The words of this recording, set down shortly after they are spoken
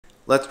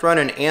Let's run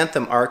an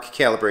Anthem ARC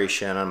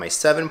calibration on my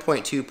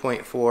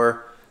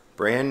 7.2.4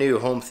 brand new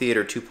home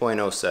theater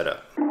 2.0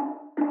 setup.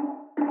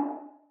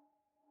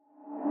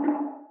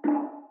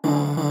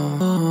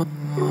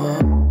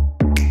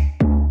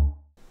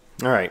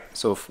 Alright,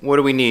 so what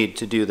do we need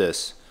to do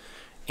this?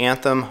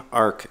 Anthem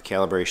ARC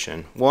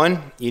calibration.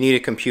 One, you need a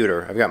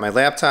computer. I've got my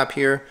laptop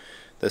here.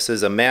 This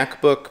is a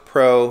MacBook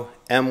Pro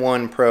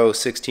M1 Pro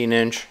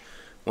 16-inch,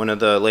 one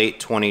of the late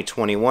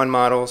 2021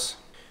 models.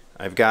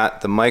 I've got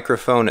the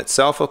microphone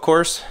itself, of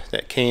course,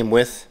 that came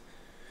with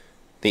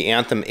the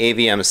Anthem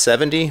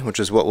AVM70, which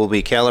is what we'll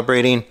be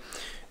calibrating.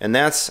 And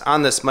that's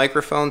on this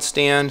microphone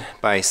stand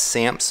by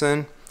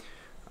Samson.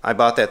 I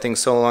bought that thing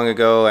so long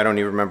ago, I don't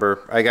even remember.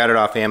 I got it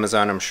off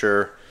Amazon, I'm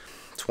sure,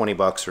 20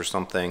 bucks or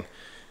something.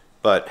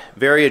 But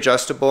very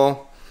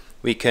adjustable.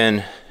 We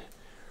can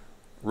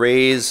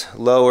raise,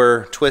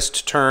 lower,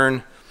 twist,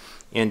 turn,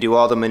 and do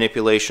all the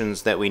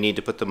manipulations that we need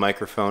to put the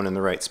microphone in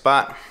the right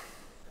spot.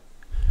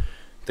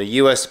 The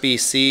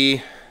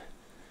USB-C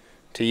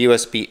to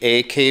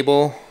USB-A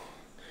cable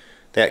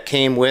that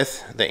came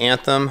with the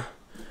Anthem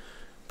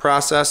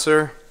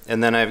processor,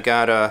 and then I've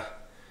got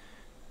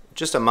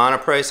just a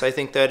monoprice, I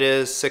think that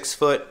is,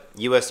 6-foot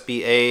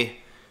USB-A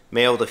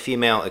male to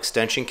female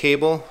extension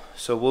cable.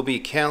 So we'll be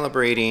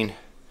calibrating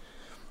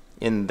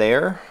in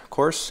there, of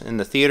course, in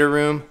the theater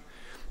room,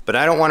 but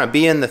I don't want to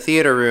be in the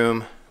theater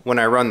room when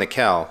I run the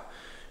cal.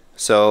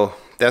 So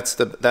that's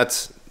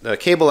the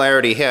cable I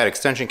already had,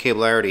 extension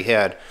cable I already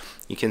had.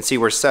 You can see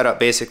we're set up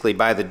basically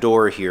by the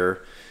door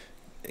here,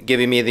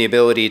 giving me the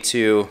ability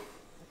to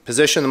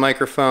position the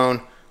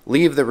microphone,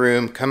 leave the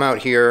room, come out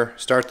here,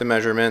 start the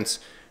measurements,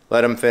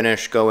 let them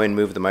finish, go in,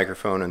 move the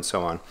microphone, and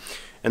so on.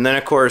 And then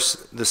of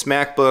course this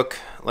MacBook,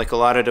 like a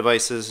lot of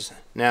devices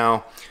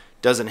now,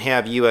 doesn't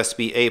have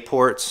USB-A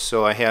ports,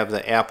 so I have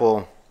the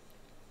Apple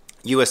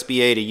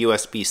USB-A to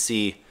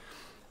USB-C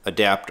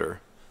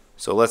adapter.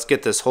 So let's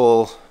get this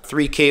whole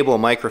 3-cable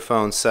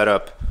microphone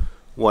setup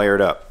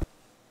wired up.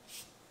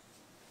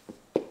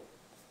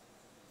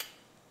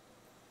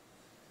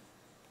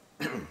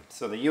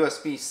 So the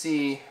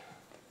USB-C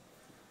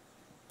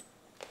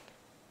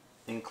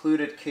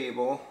included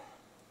cable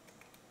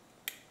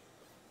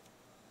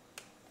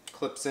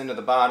clips into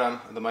the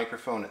bottom of the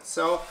microphone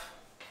itself.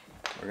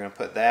 We're going to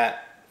put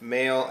that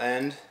male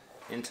end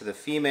into the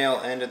female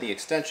end of the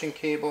extension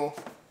cable.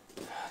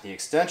 The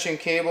extension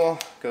cable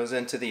goes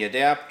into the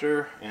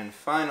adapter, and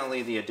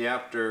finally the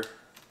adapter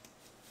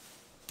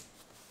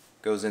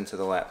goes into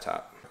the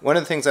laptop. One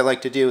of the things I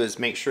like to do is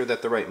make sure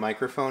that the right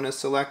microphone is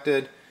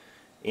selected,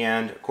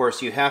 and of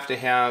course you have to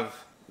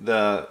have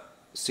the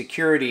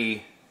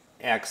security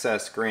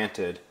access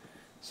granted.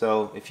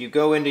 So if you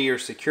go into your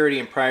security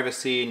and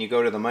privacy and you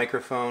go to the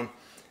microphone,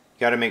 you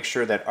got to make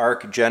sure that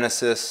ARC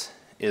Genesis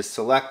is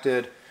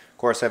selected. Of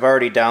course, I've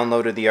already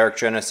downloaded the ARC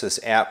Genesis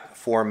app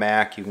for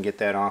Mac. You can get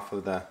that off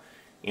of the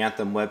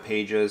Anthem web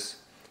pages.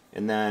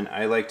 And then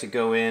I like to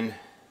go in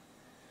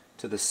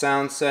to the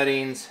sound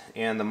settings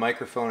and the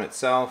microphone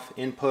itself,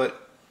 input,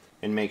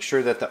 and make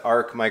sure that the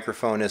ARC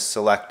microphone is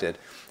selected.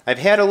 I've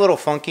had a little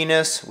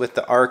funkiness with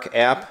the ARC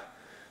app,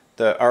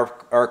 the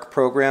ARC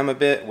program a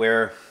bit,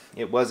 where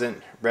it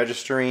wasn't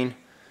registering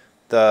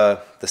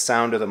the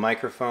sound of the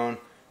microphone.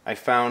 I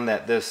found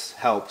that this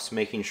helps,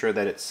 making sure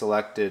that it's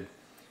selected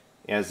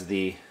as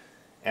the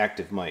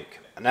active mic.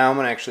 Now I'm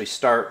going to actually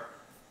start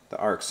the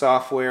ARC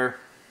software.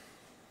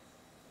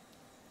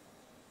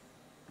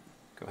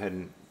 Go ahead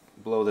and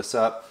blow this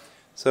up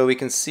so we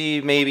can see,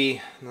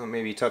 maybe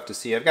tough to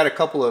see. I've got a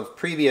couple of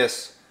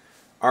previous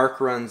ARC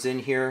runs in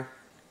here,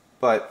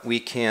 but we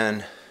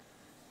can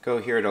go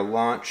here to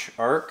launch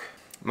ARC.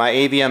 My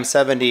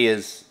AVM70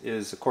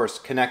 is of course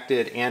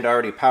connected and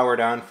already powered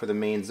on for the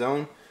main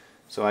zone,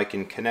 so I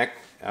can connect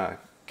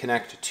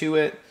to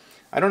it.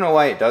 I don't know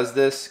why it does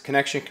this.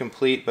 Connection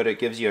complete, but it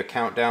gives you a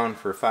countdown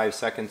for 5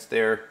 seconds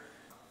there.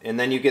 And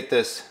then you get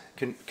this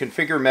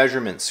configure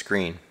measurement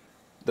screen.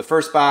 The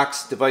first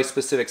box, device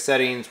specific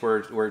settings,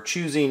 we're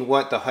choosing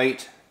what the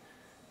height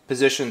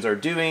positions are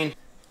doing.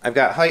 I've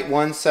got height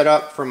 1 set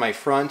up for my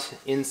front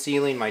in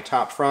ceiling, my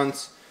top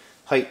fronts,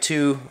 height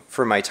 2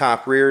 for my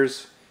top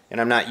rears, and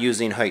I'm not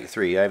using height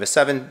 3. I have a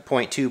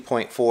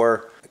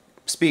 7.2.4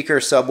 speaker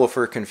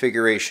subwoofer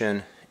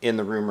configuration in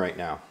the room right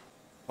now.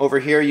 Over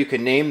here you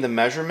can name the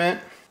measurement.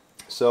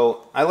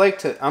 So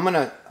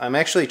I'm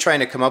actually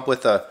trying to come up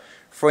with a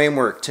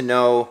framework to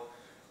know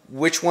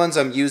which ones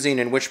I'm using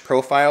and which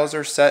profiles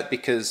are set,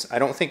 because I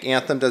don't think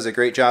Anthem does a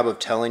great job of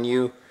telling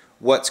you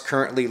what's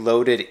currently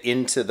loaded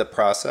into the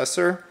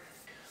processor.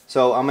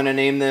 So I'm going to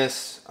name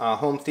this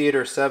Home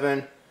Theater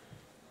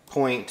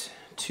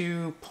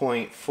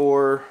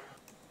 7.2.4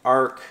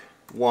 ARC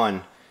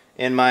 1,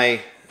 and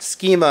my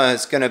schema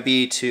is going to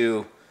be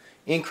to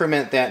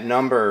increment that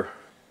number,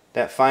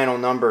 that final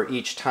number,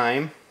 each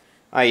time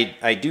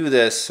I do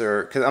this,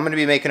 because I'm going to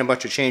be making a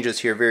bunch of changes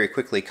here very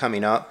quickly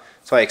coming up,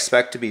 so I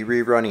expect to be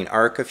rerunning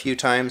ARC a few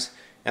times,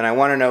 and I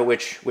want to know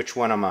which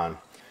one I'm on.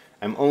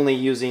 I'm only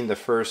using the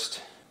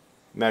first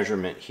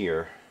measurement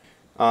here.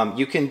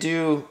 You can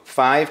do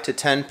 5 to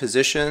 10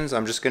 positions.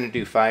 I'm just going to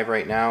do 5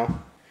 right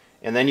now.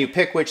 And then you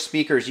pick which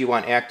speakers you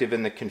want active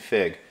in the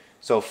config.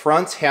 So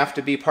fronts have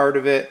to be part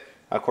of it.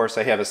 Of course,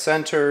 I have a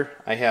center,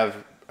 I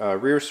have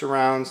rear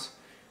surrounds,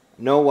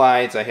 no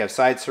wides, I have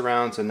side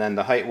surrounds, and then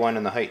the height 1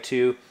 and the height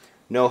 2,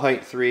 no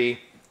height 3,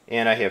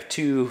 and I have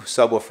 2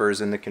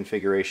 subwoofers in the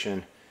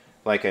configuration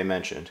like I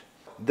mentioned.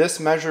 This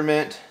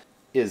measurement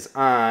is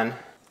on,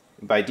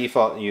 by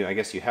default, I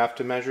guess you have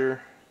to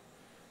measure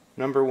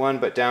number 1,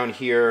 but down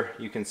here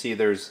you can see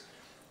there's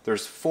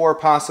 4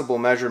 possible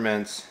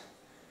measurements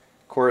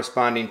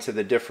corresponding to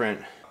the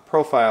different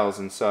profiles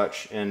and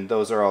such, and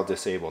those are all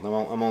disabled.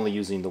 I'm only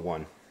using the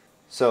 1.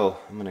 So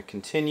I'm going to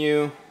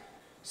continue,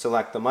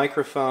 select the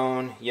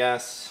microphone,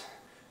 yes,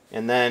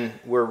 and then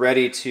we're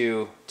ready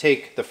to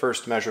take the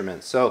first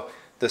measurement. So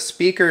the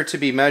speaker to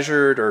be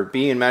measured or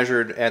being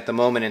measured at the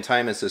moment in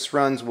time as this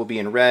runs will be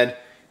in red.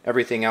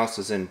 Everything else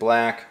is in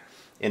black,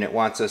 and it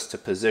wants us to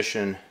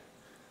position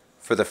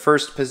for the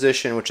first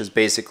position, which is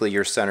basically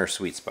your center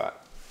sweet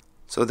spot.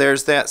 So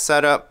there's that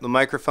setup, the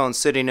microphone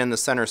sitting in the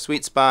center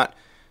sweet spot,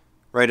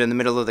 right in the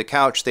middle of the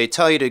couch. They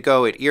tell you to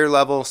go at ear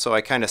level, so I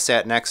kind of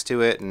sat next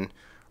to it and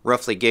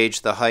roughly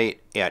gauged the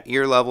height at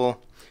ear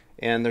level.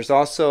 And there's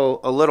also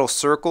a little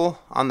circle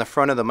on the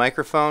front of the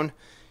microphone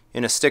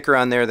and a sticker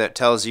on there that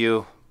tells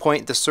you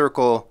point the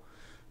circle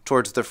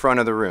towards the front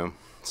of the room.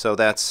 So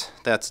that's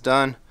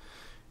done.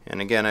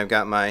 And again, I've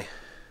got my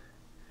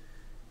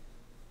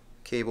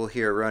cable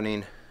here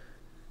running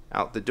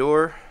out the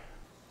door.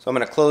 So I'm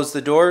going to close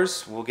the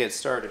doors. We'll get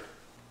started.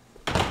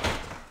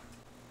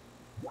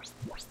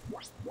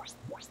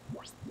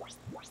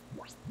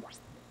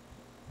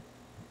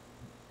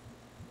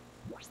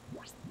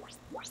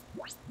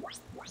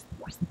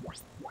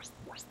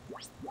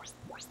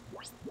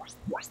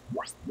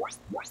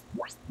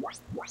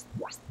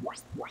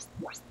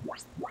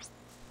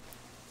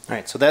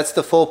 Alright, so that's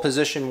the full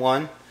position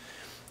 1.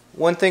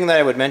 One thing that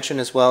I would mention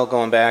as well,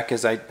 going back,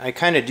 is I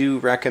kind of do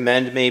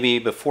recommend maybe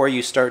before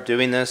you start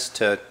doing this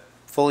to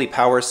fully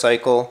power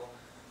cycle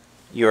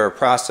your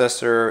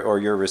processor or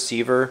your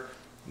receiver,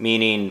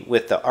 meaning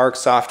with the ARC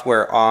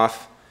software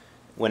off,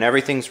 when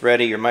everything's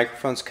ready, your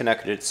microphone's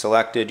connected, it's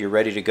selected, you're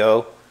ready to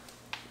go,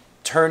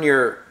 turn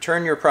your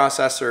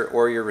processor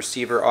or your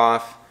receiver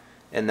off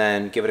and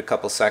then give it a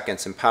couple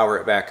seconds and power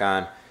it back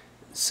on.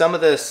 Some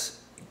of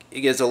this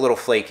is a little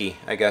flaky,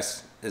 I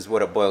guess, is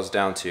what it boils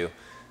down to.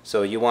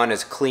 So you want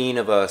as clean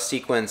of a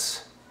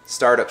sequence,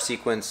 startup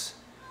sequence,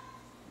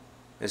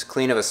 as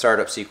clean of a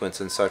startup sequence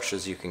and such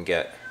as you can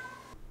get.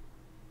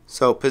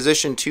 So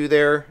position 2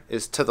 there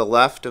is to the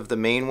left of the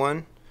main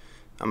one.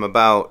 I'm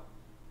about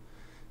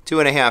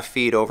 2.5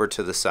 feet over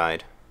to the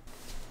side.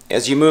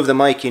 As you move the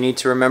mic, you need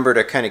to remember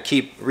to kind of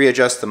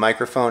readjust the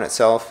microphone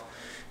itself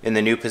in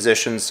the new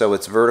position so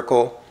it's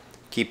vertical.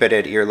 Keep it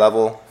at ear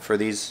level for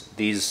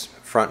these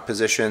front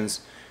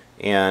positions,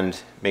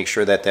 and make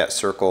sure that that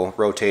circle,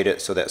 rotate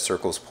it so that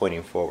circle's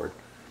pointing forward.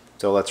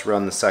 So let's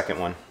run the second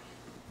one.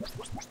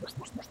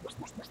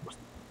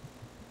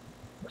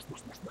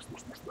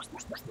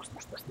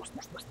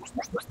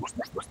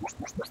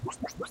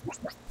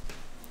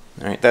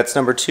 Alright, that's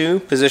number 2.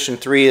 Position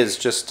 3 is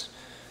just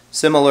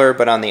similar,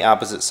 but on the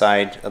opposite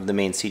side of the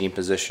main seating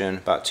position,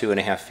 about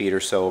 2.5 feet or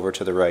so over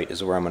to the right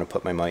is where I'm going to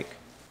put my mic.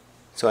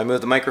 So I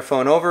move the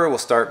microphone over, we'll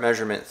start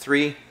measurement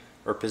 3,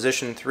 or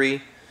position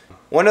 3.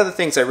 One of the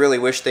things I really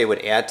wish they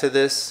would add to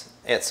this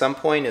at some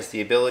point is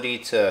the ability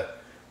to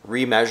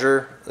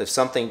remeasure if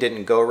something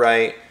didn't go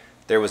right,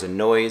 there was a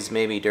noise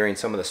maybe during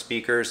some of the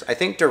speakers. I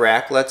think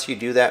Dirac lets you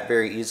do that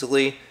very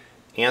easily.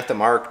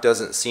 Anthem ARC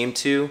doesn't seem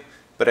to,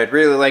 but I'd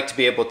really like to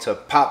be able to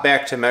pop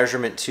back to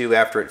measurement 2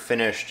 after it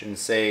finished and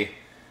say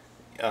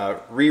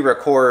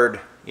re-record,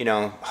 you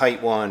know,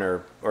 height 1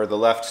 or the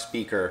left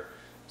speaker,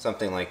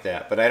 something like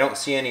that. But I don't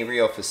see any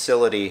real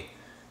facility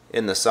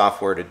in the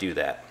software to do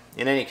that.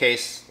 In any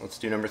case, let's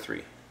do number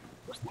 3.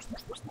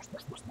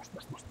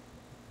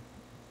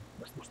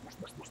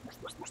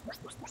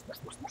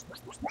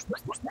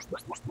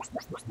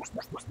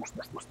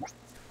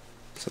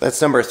 So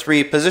that's number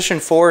 3. Position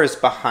 4 is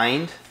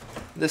behind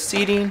the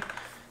seating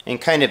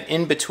and kind of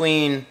in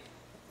between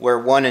where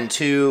 1 and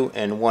 2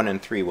 and 1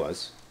 and 3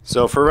 was.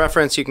 So for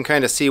reference, you can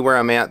kind of see where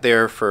I'm at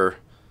there for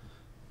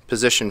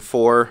position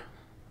 4,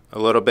 a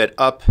little bit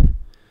up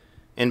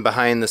in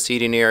behind the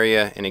seating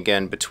area, and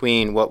again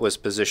between what was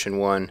position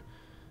 1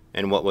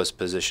 and what was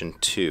position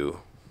 2.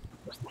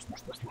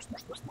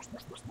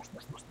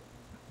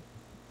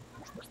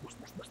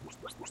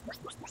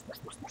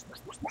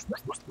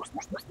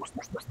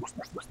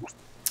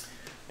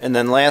 And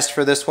then last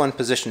for this one,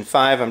 position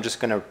 5, I'm just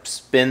going to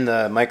spin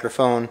the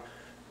microphone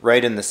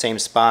right in the same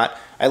spot.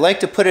 I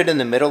like to put it in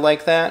the middle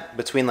like that,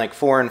 between like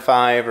 4 and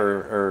 5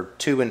 or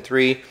 2 and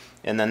 3,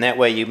 and then that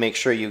way you make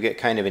sure you get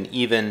kind of an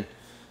even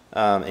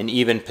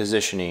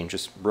positioning.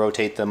 Just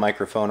rotate the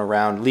microphone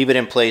around, leave it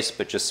in place,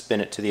 but just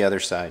spin it to the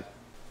other side.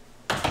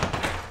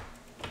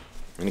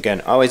 And again,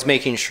 always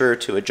making sure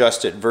to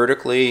adjust it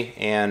vertically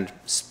and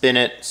spin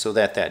it so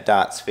that that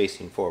dot's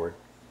facing forward.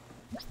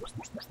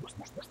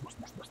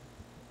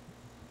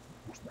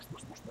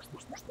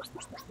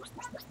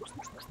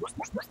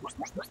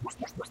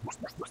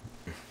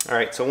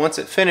 Alright, so once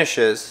it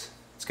finishes,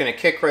 it's going to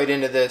kick right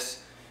into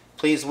this.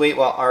 Please wait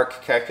while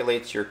ARC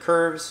calculates your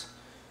curves.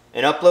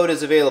 An upload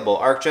is available.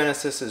 ARC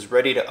Genesis is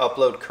ready to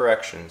upload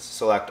corrections.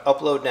 Select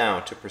Upload Now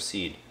to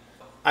proceed.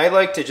 I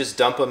like to just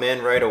dump them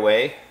in right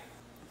away.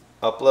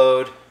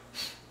 Upload.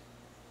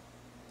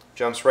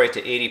 Jumps right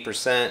to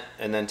 80%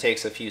 and then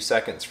takes a few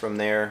seconds from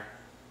there.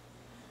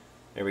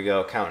 There we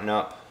go, counting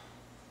up.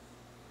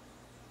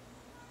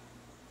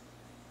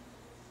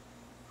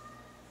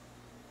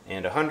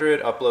 And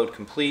 100, upload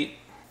complete.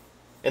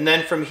 And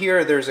then from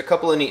here there's a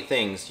couple of neat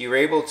things. You're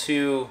able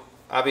to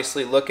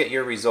obviously look at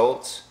your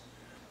results,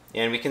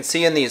 and we can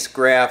see in these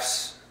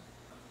graphs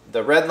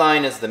the red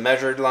line is the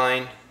measured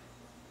line,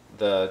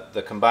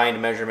 the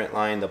combined measurement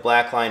line, the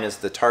black line is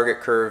the target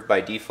curve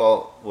by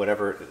default,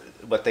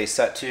 what they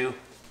set to.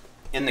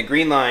 And the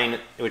green line,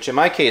 which in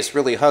my case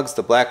really hugs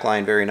the black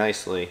line very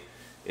nicely,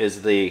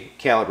 is the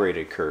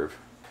calibrated curve.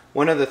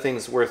 One of the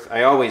things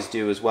I always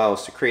do as well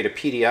is to create a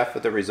PDF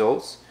of the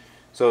results.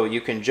 So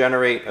you can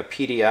generate a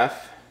PDF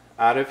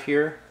out of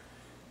here.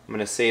 I'm going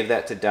to save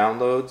that to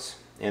downloads,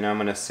 and I'm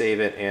going to save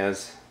it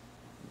as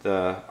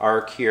the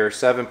ARC here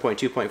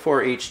 7.2.4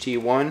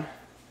 HT1.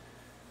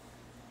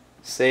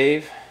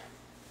 Save.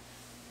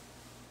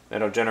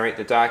 That'll generate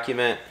the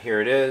document.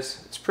 Here it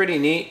is. It's pretty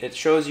neat. It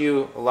shows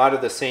you a lot of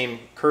the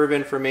same curve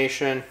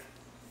information.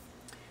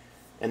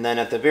 And then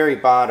at the very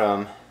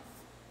bottom,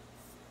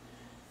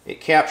 it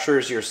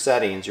captures your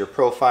settings, your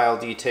profile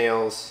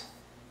details,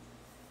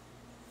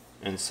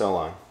 and so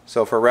on.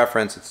 So for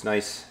reference, it's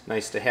nice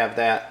to have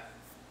that.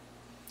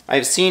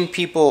 I've seen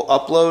people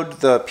upload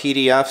the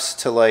PDFs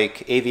to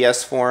like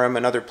AVS Forum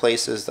and other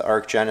places, the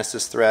ARC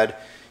Genesis thread,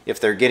 if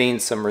they're getting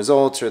some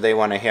results or they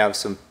want to have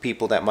some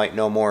people that might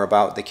know more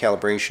about the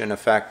calibration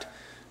effect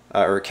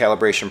or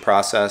calibration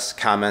process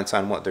comments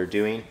on what they're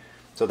doing.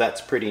 So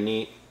that's pretty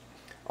neat.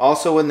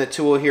 Also in the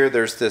tool here,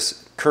 there's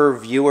this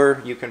curve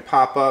viewer you can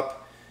pop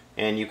up,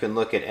 and you can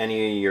look at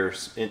any of your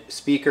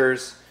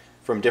speakers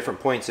from different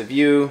points of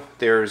view.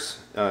 There's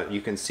you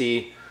can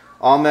see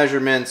all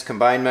measurements,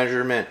 combined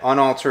measurement,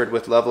 unaltered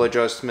with level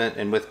adjustment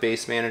and with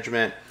bass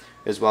management,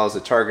 as well as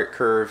the target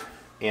curve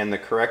and the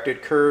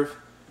corrected curve.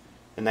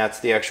 And that's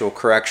the actual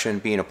correction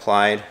being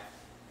applied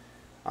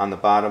on the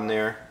bottom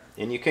there.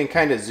 And you can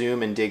kind of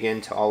zoom and dig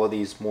into all of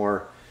these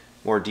more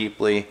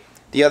deeply.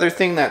 The other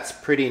thing that's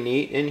pretty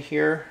neat in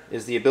here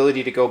is the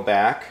ability to go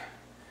back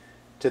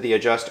to the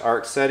adjust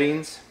ARC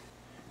settings.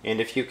 And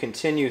if you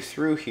continue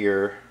through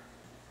here,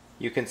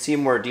 you can see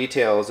more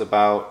details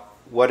about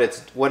what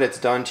it's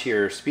done to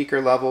your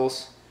speaker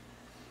levels.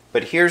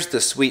 But here's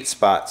the sweet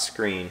spot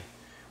screen,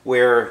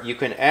 where you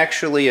can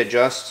actually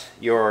adjust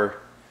your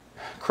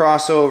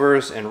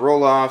crossovers and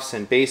roll-offs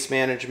and bass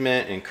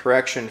management and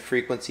correction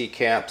frequency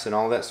caps and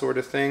all that sort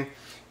of thing.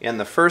 And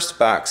the first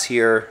box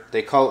here,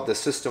 they call it the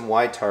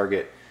system-wide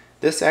target.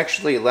 This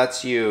actually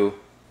lets you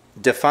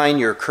define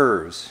your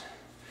curves.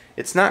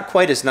 It's not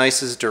quite as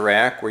nice as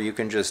Dirac, where you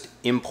can just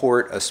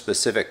import a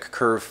specific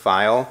curve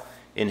file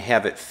and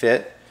have it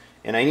fit.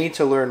 And I need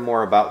to learn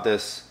more about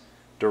this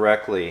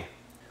directly.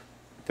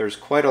 There's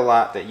quite a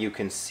lot that you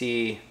can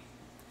see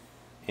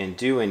and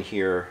do in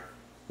here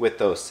with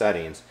those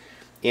settings.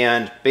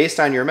 And based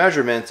on your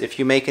measurements, if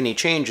you make any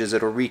changes,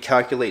 it'll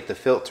recalculate the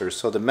filters.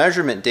 So the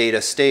measurement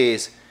data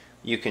stays.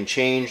 You can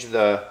change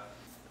the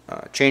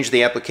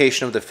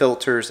application of the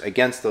filters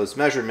against those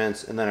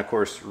measurements, and then of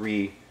course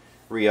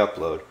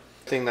re-upload.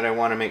 The thing that I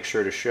want to make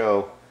sure to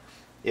show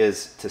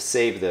is to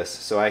save this.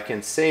 So I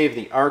can save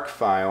the ARC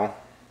file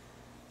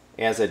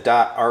as a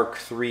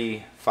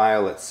 .arc3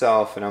 file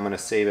itself, and I'm going to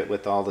save it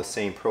with all the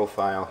same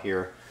profile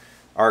here.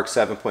 ARC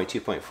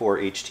 7.2.4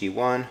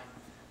 HT1.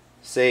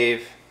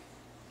 Save.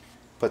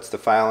 Puts the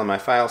file in my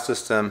file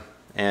system,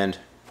 and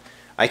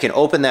I can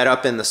open that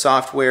up in the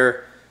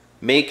software,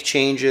 make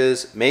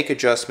changes, make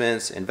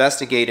adjustments,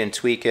 investigate and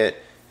tweak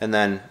it, and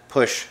then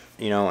push,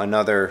 a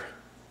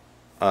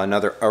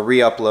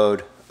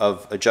re-upload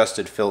of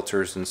adjusted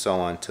filters and so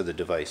on to the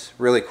device.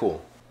 Really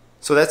cool.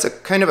 So that's a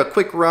kind of a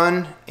quick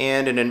run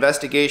and an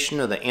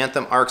investigation of the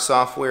Anthem ARC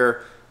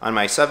software on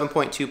my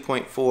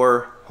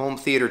 7.2.4 Home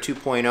Theater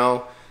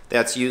 2.0.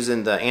 That's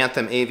using the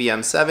Anthem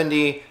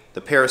AVM70,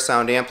 the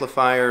Parasound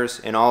amplifiers,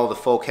 and all the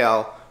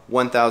Focal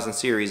 1000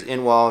 series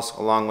in-walls,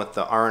 along with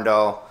the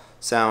Arundel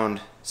Sound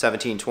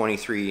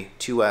 1723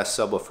 2S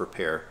subwoofer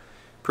pair.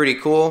 Pretty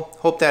cool.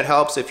 Hope that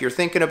helps. If you're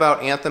thinking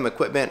about Anthem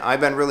equipment,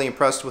 I've been really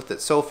impressed with it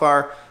so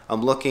far.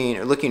 I'm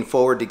looking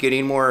forward to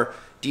getting more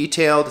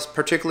detailed,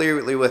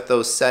 particularly with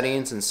those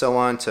settings and so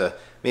on, to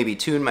maybe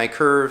tune my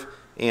curve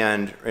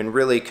and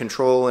really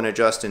control and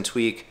adjust and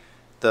tweak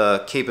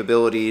the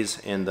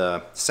capabilities and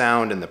the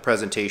sound and the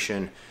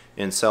presentation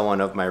and so on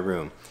of my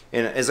room.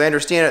 And as I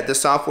understand it,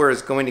 this software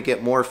is going to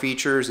get more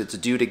features. It's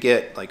due to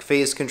get like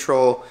phase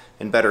control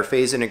and better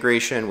phase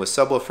integration with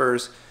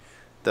subwoofers.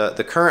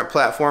 The current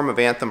platform of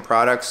Anthem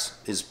products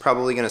is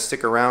probably going to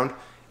stick around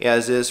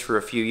as is for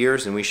a few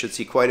years, and we should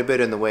see quite a bit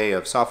in the way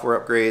of software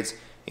upgrades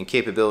and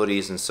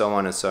capabilities and so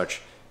on and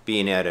such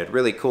being added.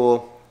 Really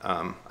cool.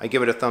 I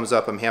give it a thumbs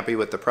up. I'm happy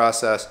with the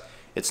process.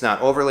 It's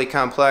not overly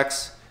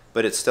complex,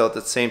 but it's still at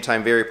the same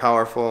time very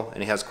powerful,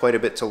 and it has quite a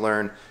bit to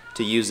learn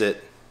to use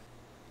it.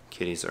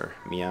 Kitties are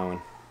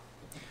meowing.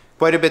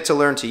 Quite a bit to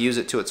learn to use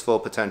it to its full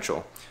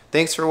potential.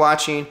 Thanks for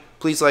watching.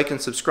 Please like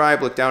and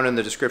subscribe. Look down in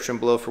the description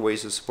below for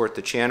ways to support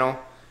the channel,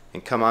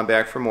 and come on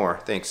back for more.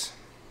 Thanks.